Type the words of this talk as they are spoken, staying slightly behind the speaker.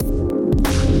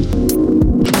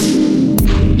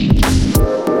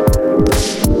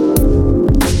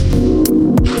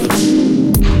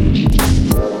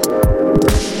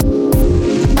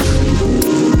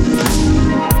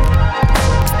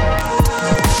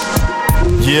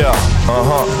Yeah,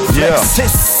 aha, yeah.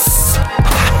 Flexis.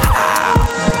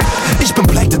 Ich bin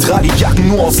pleite, trage Jacken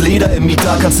nur aus Leder im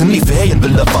Mieter. Kannst in die Ferien,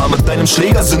 Wilder fahren mit deinem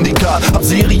Schlägersyndikat. Hab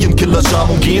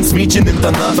Serienkillercharme und geh ins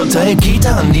Mädcheninternat. Verteil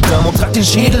Gitter an die Damen und trag den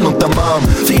Schädel unterm Arm.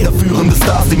 Federführende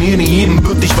Stars, die mir in jedem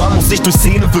wirklich war. Muss ich durch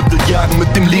Szeneviertel jagen,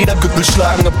 mit dem Ledergürtel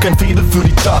schlagen. Hab kein Fädel für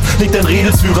die Chart, leg dein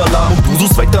Redelsführer lahm. Und du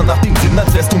suchst weiter nach dem Sinn,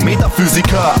 als wärst du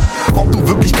Metaphysiker. Ob du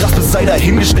wirklich krass bist, sei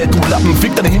dahingestellt, du Lappen.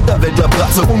 Fick deine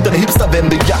Hinterwäldlerbratze und deine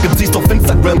Hipster-Wendejacke. Ziehst auf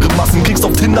Instagram-Grimassen, kriegst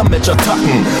auf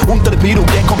Tinder-Match-Attacken. Und deine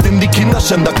Pedo-Gang kommt in die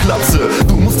Kinderschänderklapse.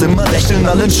 Du musst immer lächeln,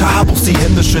 allen Schabos die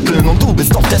Hände schütteln. Und du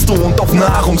bist auf Testo und auf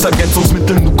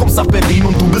Nahrungsergänzungsmitteln. Du kommst nach Berlin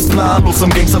und du bist planlos im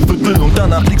Gangsterviertel. Und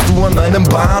danach liegst du an einem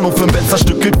Bahnhof im Bett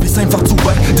zerstückelt. Bist einfach zu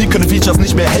weit, dir können Features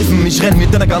nicht mehr helfen. Ich renn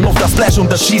mit deiner Gun auf das Flash und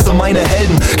erschieße meine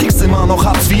Helden. Kriegst immer noch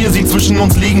Hartz IV, sieh zwischen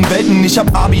uns liegen Welten. Ich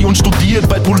hab Abi und studiert,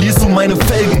 bald polierst du meine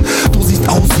Felgen. Du siehst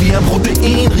aus wie ein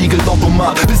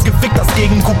Proteinriegelautomat. Bist gefickt, hast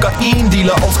gegen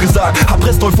Kokain-Dealer ausgesagt. Hab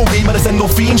Rest-Euphorie meines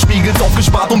Endorphin-Spiegels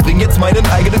aufgespart und bring jetzt meinen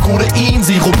eigenen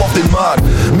Codein-Sirup auf den Markt.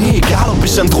 Mir egal, ob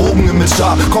ich an Drogen-Image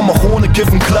hab. Komm auch ohne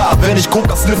Kiffen klar, wenn ich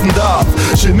Coca sniffen darf.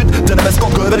 Chill mit deiner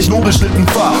Escort-Girl, wenn ich Nobelschlitten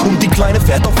fahr. Und die Kleine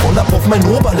fährt auf voll ab auf mein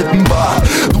Oberlippenbart.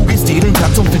 Du gehst jeden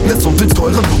Tag zum Fitness und willst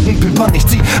teuren Rücken pimpern. Ich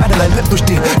zieh eine Leinwand durch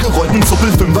den gerollten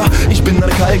Zuppelfünfer. Ich bin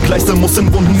eine Kalkleiste, muss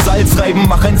in Wunden Salz reiben.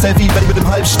 Mach ein Selfie, wenn ich mit dem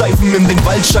Halbsteifen in den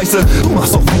Wald scheiße. Du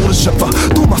machst auf Modeschöpfer,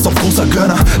 du machst auf großer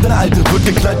Gönner. Deine Alte wird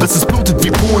geknallt, bis es blutet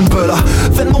wie Polenböller.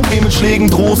 Wenn du mir mit Schlägen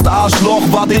drohst, Arschloch,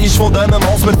 warte ich vor deinem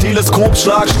Haus mit Teleskop,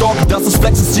 Schlagstock. Das ist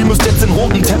Flexis, ihr müsst jetzt den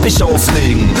roten Teppich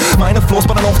auslegen. Meine Flows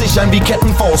bannen auf dich ein wie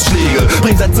Kettenfaustschläge.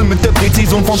 Bring Sätze mit der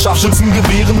Präzision von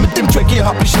Scharfschützengewehren. Mit dem Track hier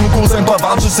hab ich nur kurz ein paar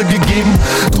Warnschüsse gegeben.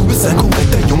 Du bist ein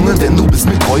korrekter Junge, denn du bist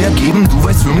mir treu ergeben. Du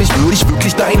weißt, für mich würde ich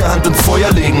wirklich deine Hand ins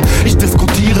Feuer legen. Ich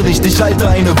diskutiere nicht, ich halte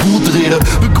eine Wutrede.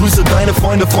 Begrüße deine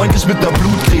Freunde freundlich mit der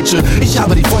Blutgrätsche. Ich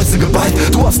habe die Fäuste geballt,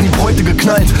 du hast die Beute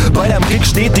geknallt. Bei deinem Kick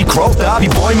steht die Crowd da wie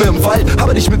Bäume im Wald.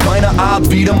 Habe dich mit meiner Art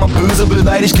wieder mal böse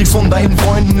beleidigt. Kriegst von deinen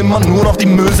Freunden immer nur noch die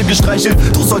Möse gestreichelt.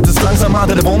 Du solltest langsam mal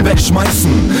deine Bombe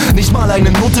wegschmeißen. Nicht mal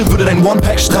eine Nutte würde dein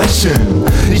One-Pack streicheln.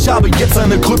 Ich habe jetzt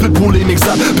eine Krüppelpolemik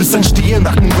satt. Bist ein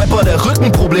Stiernacken-Rapper, der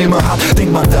Rückenprobleme hat.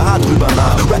 Denk mal da drüber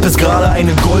nach. Rap ist gerade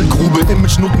eine Goldgrube.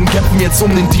 Image-Nutten kämpfen jetzt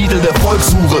um den Titel der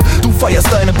Volkshure. Du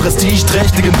feierst deine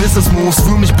prestigeträchtigen Business-Moves.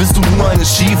 Für mich bist du nur eine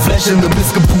schief lächelnde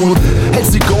Missgeburt.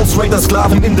 Hältst die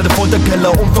Ghostwriter-Sklaven in der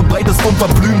Folterkeller und verbreitest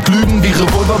unverblümt Lügen wie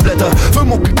Revolverblätter. Für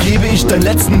Mucke gebe ich deinen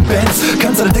letzten Bands.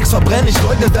 Kannst deinen Text verbrennen, ich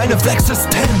leugne deine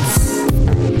Flexistenz.